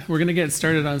we're going to get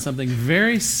started on something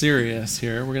very serious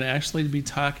here. We're going to actually be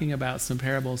talking about some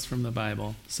parables from the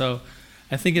Bible. So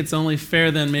I think it's only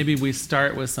fair then maybe we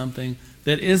start with something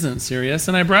that isn't serious.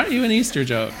 And I brought you an Easter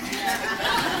joke.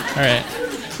 All right.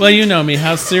 Well, you know me.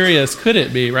 How serious could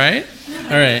it be, right?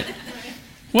 All right.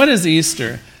 What is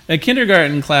Easter? A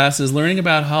kindergarten class is learning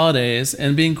about holidays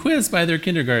and being quizzed by their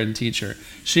kindergarten teacher.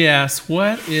 She asks,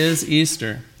 "What is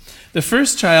Easter?" The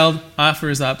first child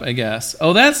offers up a guess.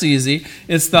 "Oh, that's easy.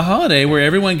 It's the holiday where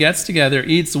everyone gets together,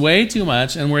 eats way too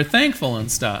much, and we're thankful and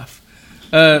stuff."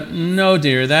 "No,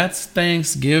 dear, that's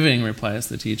Thanksgiving," replies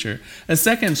the teacher. A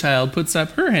second child puts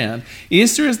up her hand.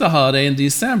 "Easter is the holiday in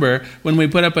December when we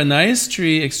put up a nice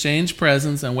tree, exchange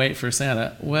presents, and wait for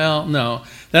Santa." "Well, no,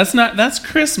 that's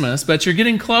Christmas, but you're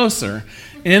getting closer.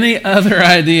 Any other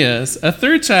ideas?" A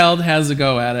third child has a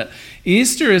go at it.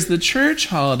 "Easter is the church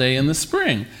holiday in the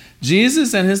spring.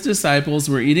 Jesus and his disciples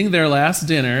were eating their last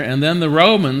dinner, and then the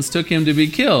Romans took him to be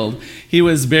killed. He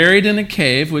was buried in a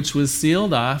cave, which was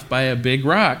sealed off by a big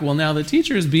rock." Well, now the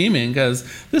teacher's beaming because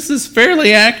this is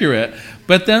fairly accurate.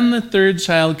 But then the third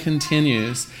child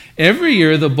continues. "Every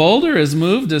year the boulder is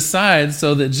moved aside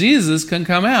so that Jesus can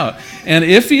come out. And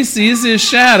if he sees his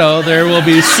shadow, there will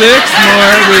be 6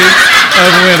 more weeks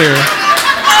of winter."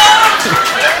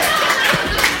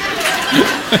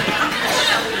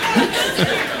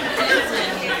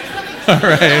 All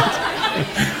right.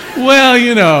 Well,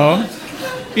 you know,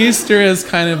 Easter is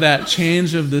kind of that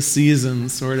change of the season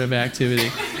sort of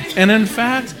activity. And in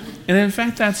fact,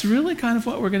 that's really kind of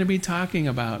what we're going to be talking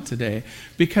about today,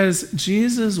 because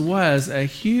Jesus was a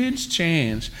huge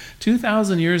change.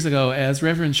 2,000 years ago, as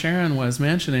Reverend Sharon was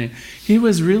mentioning, he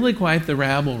was really quite the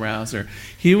rabble-rouser.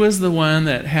 He was the one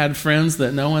that had friends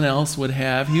that no one else would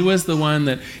have. He was the one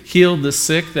that healed the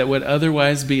sick that would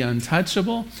otherwise be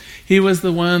untouchable. He was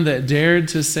the one that dared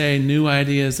to say new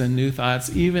ideas and new thoughts,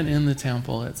 even in the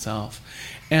temple itself.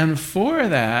 And for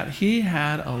that, he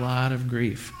had a lot of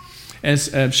grief. As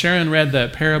Sharon read the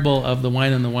parable of the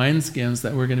wine and the wineskins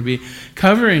that we're going to be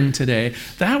covering today,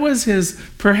 that was his,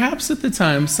 perhaps at the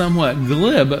time, somewhat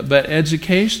glib but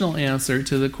educational answer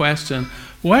to the question,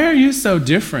 why are you so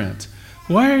different?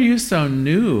 Why are you so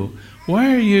new?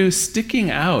 Why are you sticking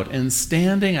out and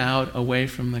standing out away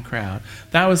from the crowd?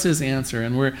 That was his answer,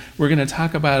 and we're going to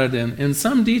talk about it in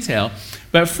some detail.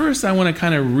 But first, I want to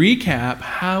kind of recap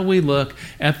how we look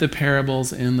at the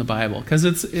parables in the Bible, because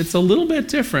it's a little bit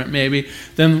different, maybe,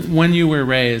 than when you were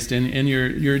raised. In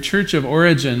your church of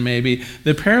origin, maybe,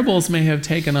 the parables may have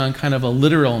taken on kind of a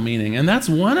literal meaning, and that's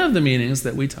one of the meanings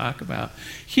that we talk about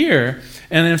here.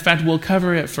 And in fact, we'll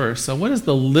cover it first. So what is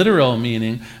the literal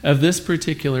meaning of this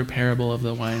particular parable of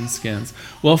the wineskins?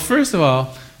 Well, first of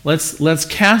all, let's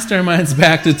cast our minds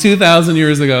back to 2,000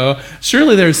 years ago.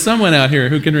 Surely there's someone out here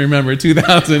who can remember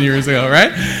 2,000 years ago,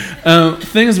 right?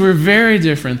 Things were very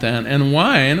different then, and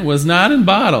wine was not in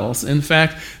bottles. In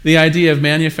fact, the idea of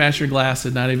manufactured glass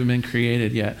had not even been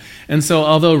created yet. And so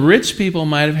although rich people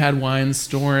might have had wine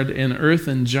stored in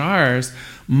earthen jars,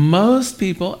 most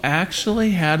people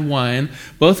actually had wine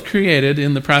both created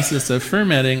in the process of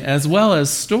fermenting as well as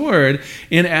stored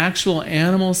in actual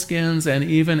animal skins and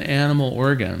even animal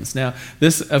organs. Now,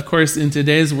 this, of course, in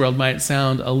today's world might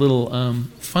sound a little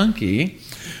funky,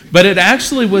 but it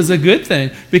actually was a good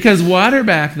thing, because water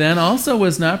back then also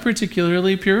was not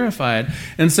particularly purified.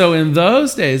 And so in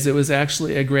those days, it was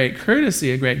actually a great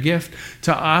courtesy, a great gift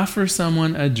to offer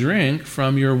someone a drink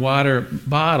from your water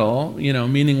bottle,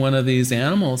 meaning one of these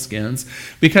animal skins,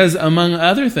 because among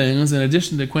other things, in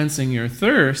addition to quenching your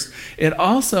thirst, it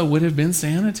also would have been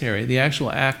sanitary, the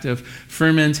actual act of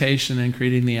fermentation and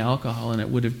creating the alcohol, and it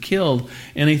would have killed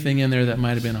anything in there that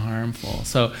might have been harmful.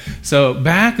 So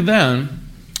back then,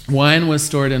 wine was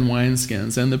stored in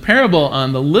wineskins. And the parable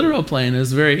on the literal plane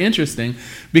is very interesting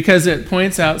because it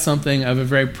points out something of a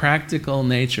very practical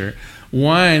nature.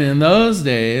 Wine in those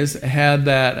days had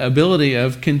that ability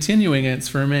of continuing its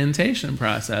fermentation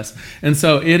process. And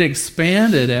so it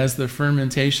expanded as the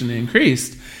fermentation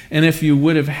increased. And if you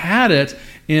would have had it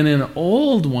in an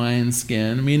old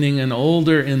wineskin, meaning an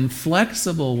older,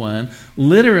 inflexible one,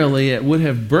 literally it would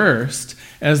have burst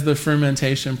as the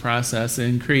fermentation process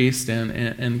increased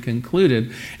and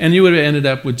concluded, and you would have ended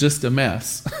up with just a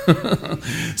mess.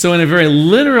 So in a very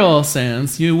literal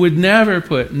sense, you would never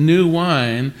put new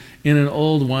wine in an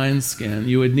old wineskin.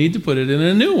 You would need to put it in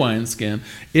a new wineskin.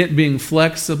 It being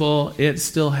flexible, it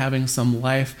still having some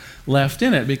life left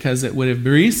in it because it would have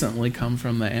recently come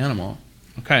from the animal.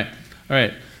 Okay, all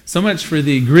right. So much for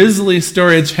the grisly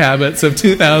storage habits of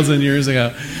 2,000 years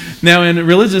ago. Now, in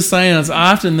religious science,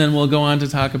 often then we'll go on to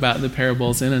talk about the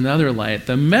parables in another light,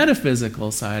 the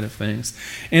metaphysical side of things.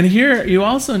 And here you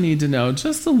also need to know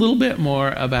just a little bit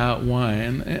more about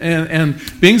wine. And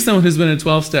being someone who's been in a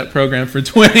 12-step program for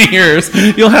 20 years,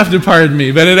 you'll have to pardon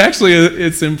me, but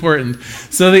it's important.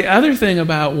 So the other thing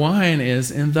about wine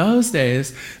is, in those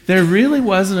days, there really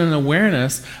wasn't an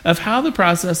awareness of how the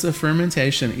process of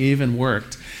fermentation even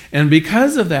worked. And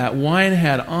because of that, wine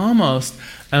had almost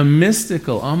a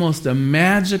mystical, almost a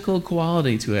magical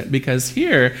quality to it. Because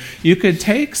here, you could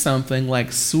take something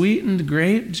like sweetened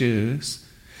grape juice,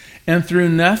 and through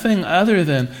nothing other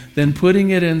than putting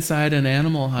it inside an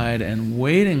animal hide and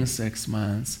waiting 6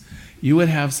 months, you would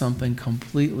have something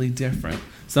completely different.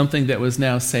 Something that was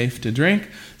now safe to drink,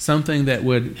 something that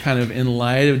would kind of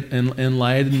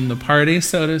enlighten the party,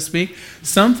 so to speak,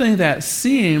 something that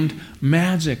seemed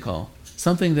magical.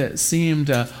 Something that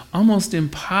seemed almost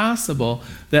impossible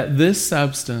that this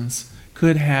substance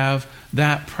could have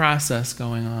that process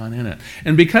going on in it.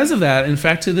 And because of that, in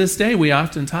fact, to this day, we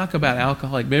often talk about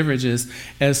alcoholic beverages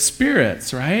as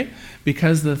spirits, right?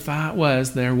 Because the thought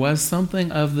was there was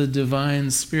something of the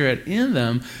divine spirit in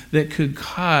them that could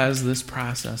cause this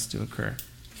process to occur.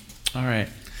 All right.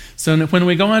 So when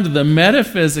we go on to the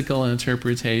metaphysical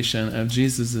interpretation of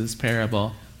Jesus'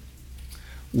 parable,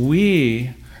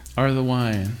 we are the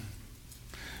wine.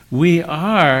 We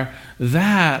are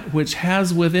that which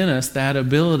has within us that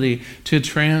ability to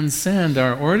transcend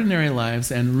our ordinary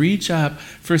lives and reach up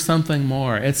for something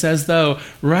more. It's as though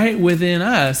right within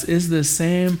us is the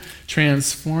same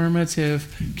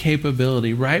transformative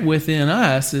capability. Right within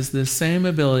us is the same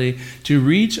ability to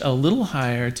reach a little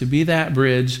higher, to be that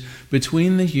bridge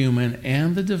between the human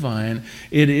and the divine.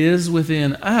 It is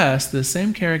within us the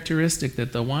same characteristic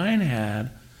that the wine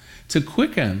had, to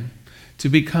quicken, to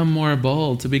become more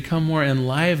bold, to become more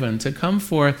enlivened, to come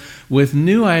forth with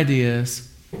new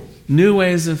ideas, new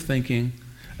ways of thinking.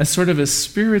 A sort of a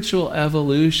spiritual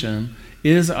evolution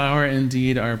is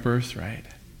indeed our birthright.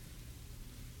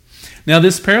 Now,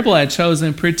 this parable I chose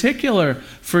in particular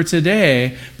for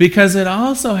today because it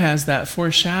also has that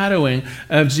foreshadowing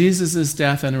of Jesus'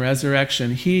 death and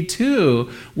resurrection. He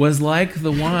too was like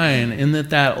the wine in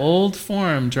that old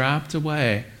form dropped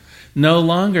away. No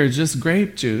longer just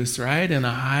grape juice, right, in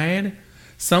a hide.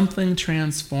 Something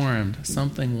transformed,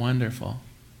 something wonderful.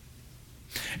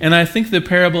 And I think the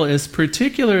parable is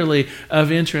particularly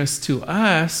of interest to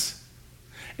us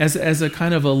as a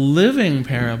kind of a living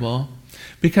parable,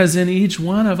 because in each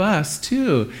one of us,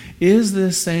 too, is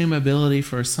this same ability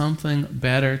for something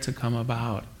better to come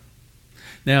about.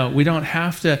 Now, we don't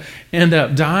have to end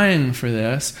up dying for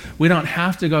this. We don't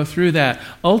have to go through that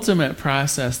ultimate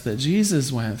process that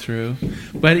Jesus went through.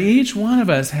 But each one of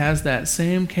us has that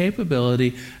same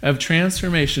capability of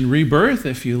transformation, rebirth,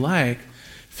 if you like,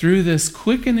 through this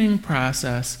quickening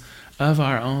process of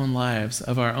our own lives,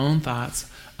 of our own thoughts,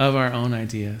 of our own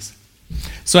ideas.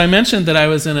 So I mentioned that I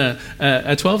was in a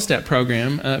 12-step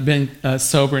program, been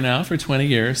sober now for 20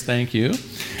 years, thank you.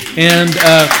 And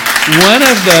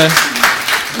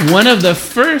one of the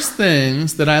first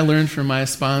things that I learned from my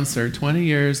sponsor 20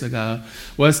 years ago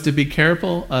was to be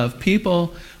careful of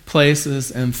people,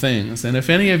 places, and things. And if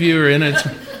any of you are in it,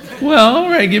 well, all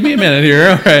right, give me a minute here,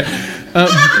 all right.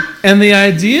 And the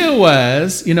idea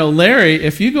was, Larry,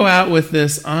 if you go out with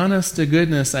this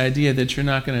honest-to-goodness idea that you're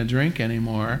not going to drink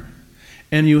anymore,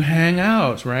 and you hang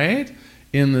out, right,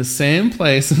 in the same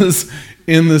places,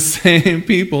 in the same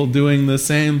people, doing the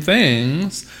same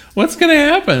things, what's going to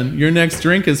happen? Your next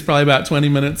drink is probably about 20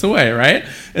 minutes away, right?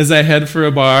 As I head for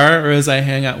a bar or as I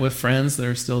hang out with friends that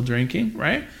are still drinking,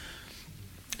 right?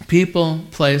 People,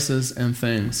 places, and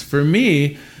things. For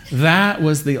me, that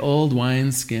was the old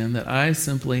wineskin that I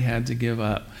simply had to give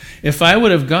up. If I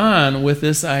would have gone with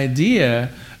this idea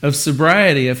of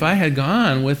sobriety, if I had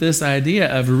gone with this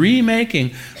idea of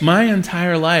remaking my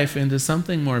entire life into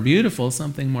something more beautiful,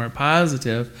 something more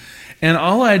positive, and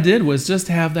all I did was just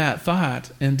have that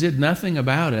thought and did nothing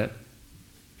about it,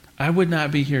 I would not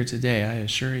be here today, I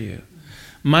assure you.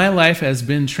 My life has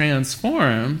been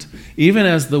transformed, even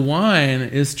as the wine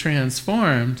is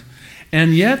transformed,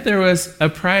 and yet there was a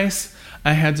price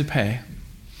I had to pay.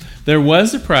 There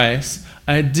was a price.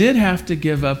 I did have to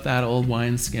give up that old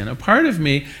wineskin. A part of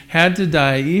me had to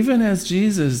die even as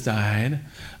Jesus died.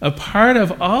 A part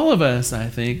of all of us, I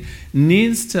think,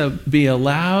 needs to be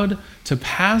allowed to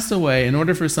pass away in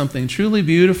order for something truly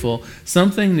beautiful,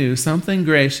 something new, something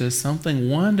gracious, something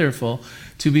wonderful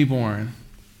to be born.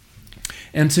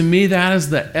 And to me, that is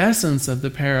the essence of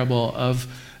the parable of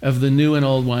the new and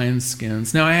old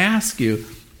wineskins. Now I ask you,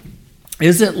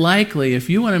 Is it likely, if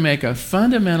you want to make a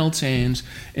fundamental change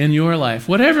in your life,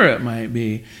 whatever it might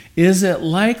be, is it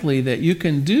likely that you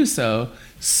can do so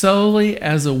solely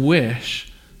as a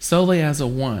wish, solely as a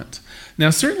want? Now,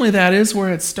 certainly that is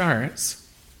where it starts.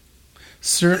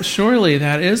 Surely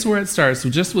that is where it starts,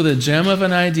 just with a gem of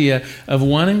an idea of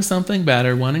wanting something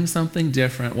better, wanting something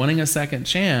different, wanting a second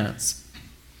chance.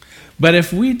 But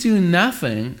if we do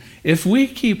nothing, if we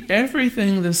keep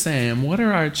everything the same, what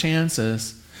are our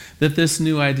chances that this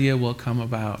new idea will come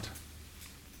about?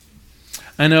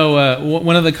 I know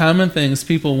one of the common things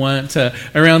people want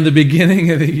around the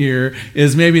beginning of the year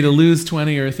is maybe to lose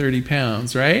 20 or 30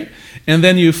 pounds, right? And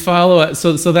then you follow it.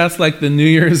 So that's like the New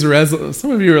Year's resolution. Some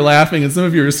of you are laughing and some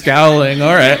of you are scowling.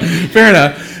 All right, fair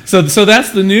enough. So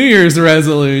that's the New Year's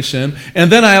resolution.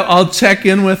 And then I'll check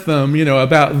in with them,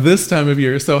 about this time of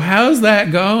year. So how's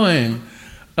that going?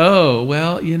 Oh,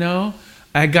 well,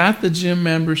 I got the gym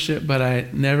membership, but I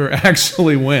never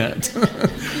actually went.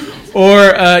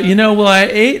 Or, I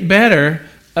ate better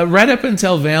right up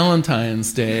until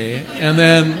Valentine's Day, and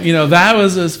then, that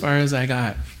was as far as I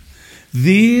got.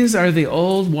 These are the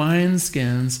old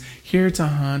wineskins here to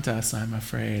haunt us, I'm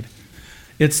afraid.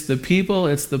 It's the people,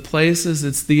 it's the places,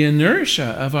 it's the inertia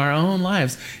of our own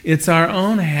lives. It's our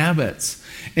own habits.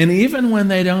 And even when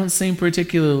they don't seem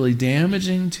particularly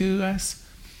damaging to us,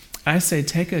 I say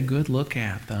take a good look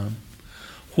at them.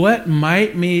 What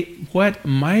might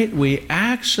we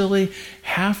actually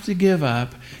have to give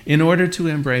up in order to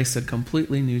embrace a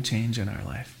completely new change in our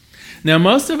life? Now,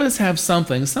 most of us have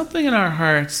something in our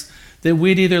hearts that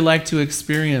we'd either like to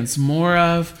experience more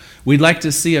of, we'd like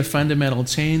to see a fundamental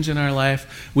change in our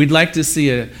life, we'd like to see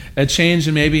a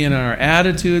change maybe in our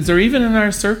attitudes or even in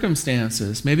our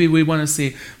circumstances. Maybe we want to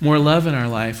see more love in our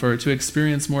life or to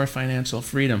experience more financial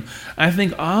freedom. I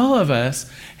think all of us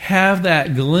have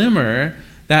that glimmer,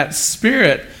 that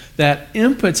spirit, that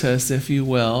impetus, if you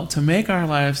will, to make our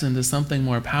lives into something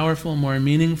more powerful, more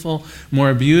meaningful,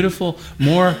 more beautiful,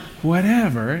 more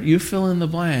whatever, you fill in the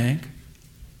blank.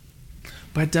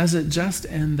 But does it just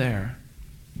end there?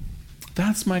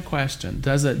 That's my question.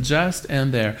 Does it just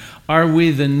end there? Are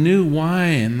we the new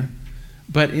wine,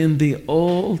 but in the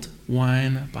old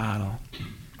wine bottle?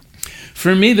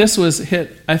 For me, this was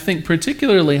hit, I think,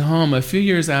 particularly home a few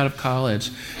years out of college.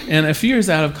 And a few years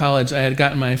out of college, I had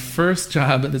gotten my first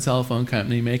job at the telephone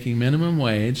company making minimum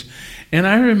wage. And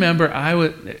I remember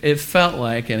it felt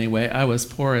like, anyway, I was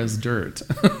poor as dirt.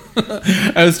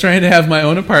 I was trying to have my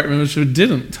own apartment, which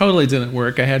totally didn't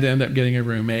work. I had to end up getting a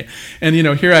roommate. And,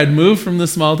 here I'd moved from the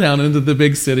small town into the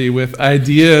big city with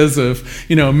ideas of,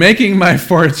 making my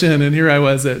fortune. And here I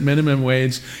was at minimum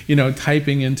wage,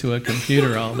 typing into a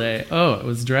computer all day. Oh, it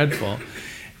was dreadful.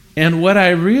 And what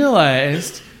I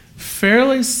realized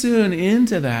fairly soon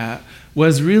into that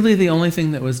was really the only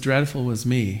thing that was dreadful was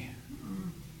me.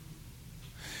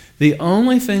 The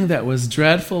only thing that was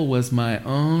dreadful was my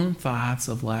own thoughts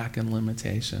of lack and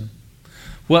limitation.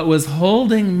 What was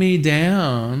holding me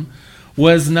down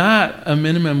was not a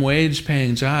minimum wage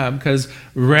paying job, because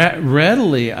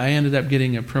readily I ended up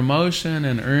getting a promotion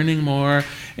and earning more,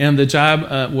 and the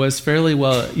job was fairly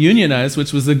well unionized,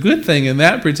 which was a good thing in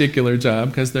that particular job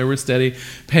because there were steady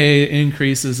pay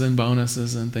increases and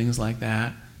bonuses and things like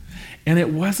that. And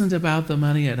it wasn't about the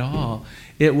money at all.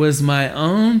 It was my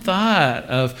own thought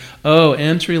of,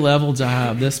 entry-level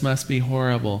job, this must be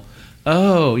horrible.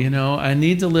 I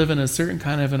need to live in a certain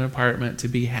kind of an apartment to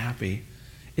be happy.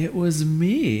 It was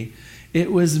me.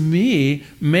 It was me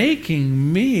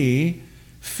making me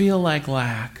feel like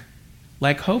lack,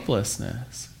 like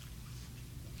hopelessness.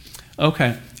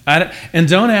 Okay. And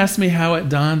don't ask me how it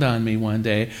dawned on me one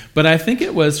day, but I think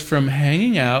it was from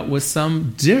hanging out with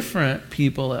some different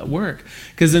people at work.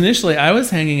 Because initially I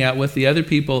was hanging out with the other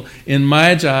people in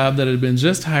my job that had been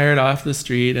just hired off the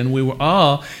street, and we were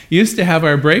all used to have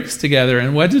our breaks together.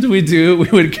 And what did we do? We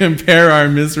would compare our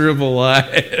miserable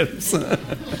lives.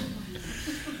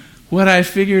 What I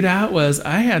figured out was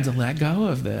I had to let go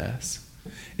of this.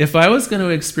 If I was going to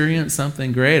experience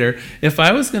something greater, if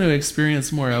I was going to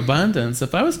experience more abundance,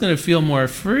 if I was going to feel more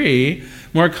free,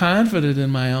 more confident in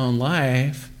my own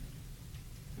life,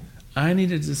 I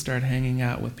needed to start hanging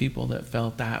out with people that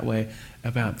felt that way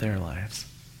about their lives.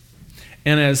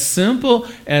 And as simple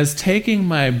as taking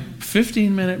my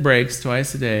 15-minute breaks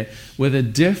twice a day with a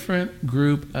different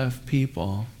group of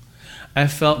people, I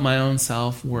felt my own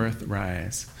self-worth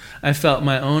rise. I felt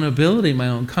my own ability, my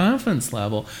own confidence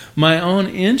level, my own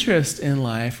interest in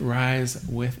life rise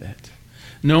with it.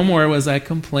 No more was I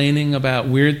complaining about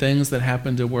weird things that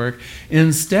happened to work.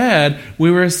 Instead, we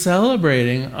were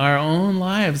celebrating our own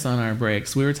lives on our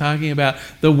breaks. We were talking about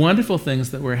the wonderful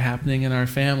things that were happening in our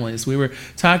families. We were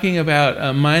talking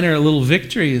about minor little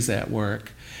victories at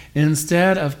work.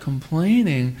 Instead of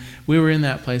complaining, we were in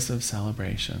that place of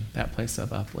celebration, that place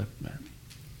of upliftment.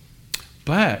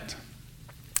 But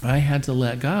I had to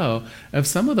let go of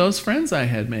some of those friends I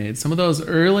had made, some of those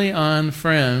early on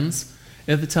friends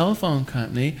at the telephone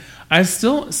company. I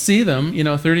still see them,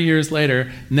 30 years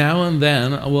later. Now and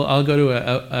then, I'll go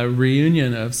to a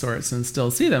reunion of sorts and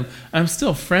still see them. I'm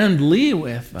still friendly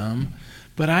with them,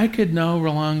 but I could no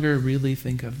longer really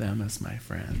think of them as my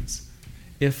friends.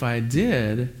 If I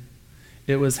did,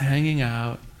 it was hanging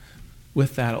out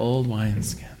with that old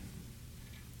wineskin.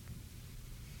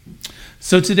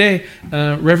 So today,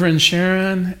 Reverend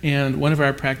Sharon and one of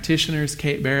our practitioners,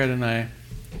 Kate Barrett, and I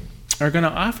are going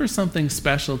to offer something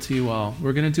special to you all.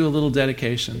 We're going to do a little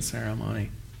dedication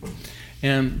ceremony.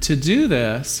 And to do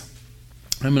this,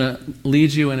 I'm going to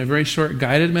lead you in a very short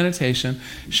guided meditation.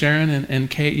 Sharon and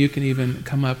Kate, you can even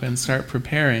come up and start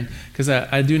preparing, because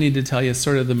I do need to tell you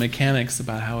sort of the mechanics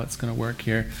about how it's going to work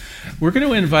here. We're going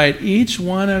to invite each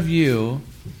one of you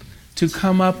to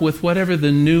come up with whatever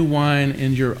the new wine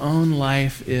in your own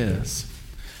life is.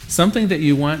 Something that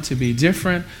you want to be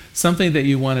different, something that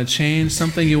you want to change,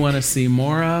 something you want to see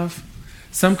more of,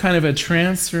 some kind of a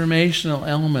transformational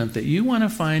element that you want to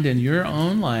find in your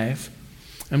own life.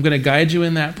 I'm going to guide you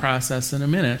in that process in a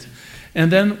minute.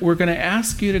 And then we're going to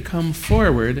ask you to come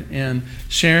forward and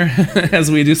share,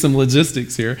 as we do some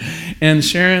logistics here, and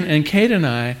Sharon and Kate and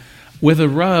I, with a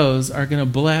rose, are going to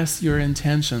bless your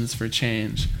intentions for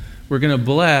change. We're going to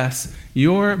bless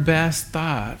your best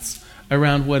thoughts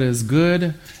around what is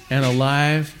good and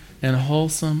alive and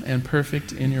wholesome and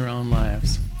perfect in your own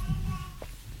lives.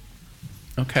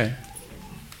 Okay.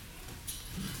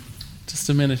 Just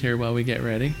a minute here while we get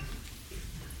ready.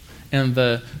 And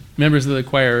the members of the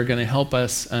choir are going to help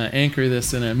us anchor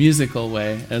this in a musical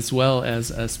way as well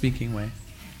as a speaking way.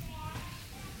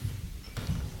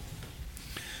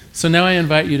 So now I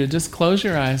invite you to just close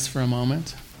your eyes for a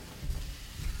moment.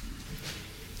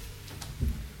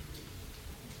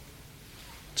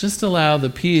 Just allow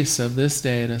the peace of this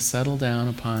day to settle down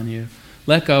upon you.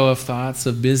 Let go of thoughts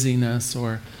of busyness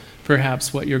or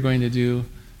perhaps what you're going to do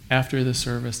after the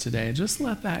service today. Just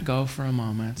let that go for a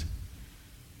moment.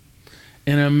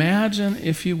 And imagine,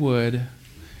 if you would,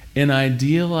 an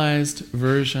idealized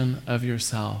version of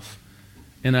yourself,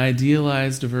 an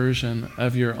idealized version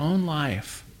of your own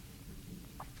life.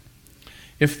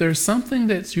 If there's something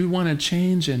that you want to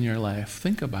change in your life,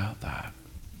 think about that.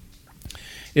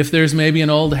 If there's maybe an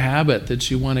old habit that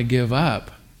you want to give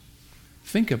up,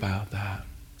 think about that.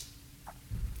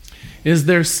 Is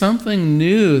there something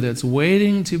new that's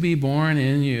waiting to be born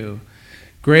in you?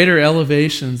 Greater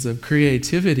elevations of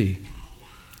creativity,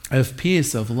 of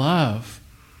peace, of love?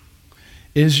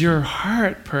 Is your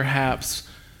heart perhaps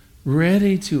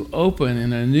ready to open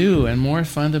in a new and more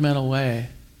fundamental way?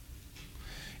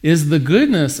 Is the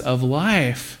goodness of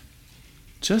life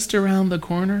just around the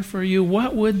corner for you?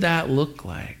 What would that look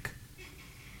like?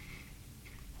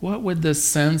 What would the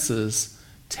senses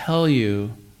tell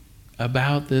you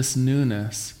about this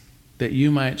newness that you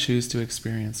might choose to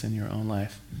experience in your own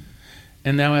life?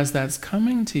 And now as that's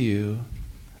coming to you,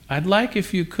 I'd like,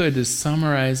 if you could, to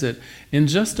summarize it in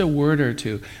just a word or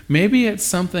two. Maybe it's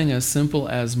something as simple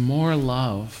as more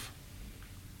love.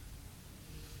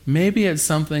 Maybe it's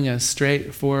something as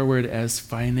straightforward as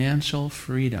financial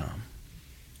freedom.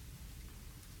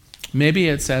 Maybe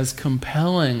it's as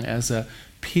compelling as a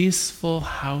peaceful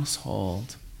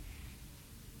household,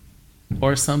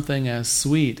 or something as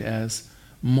sweet as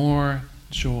more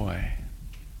joy.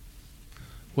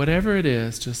 Whatever it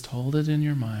is, just hold it in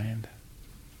your mind.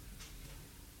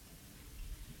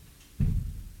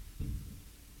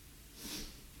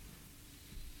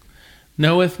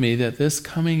 Know with me that this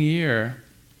coming year,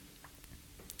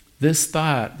 this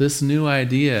thought, this new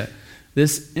idea,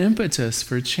 this impetus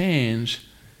for change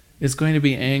is going to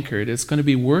be anchored. It's going to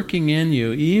be working in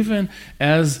you even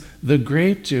as the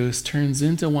grape juice turns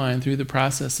into wine through the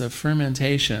process of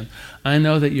fermentation. I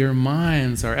know that your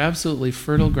minds are absolutely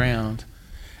fertile ground,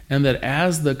 and that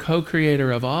as the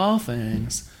co-creator of all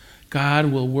things,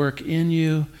 God will work in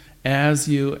you, as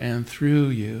you, and through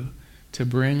you to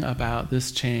bring about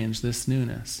this change, this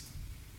newness.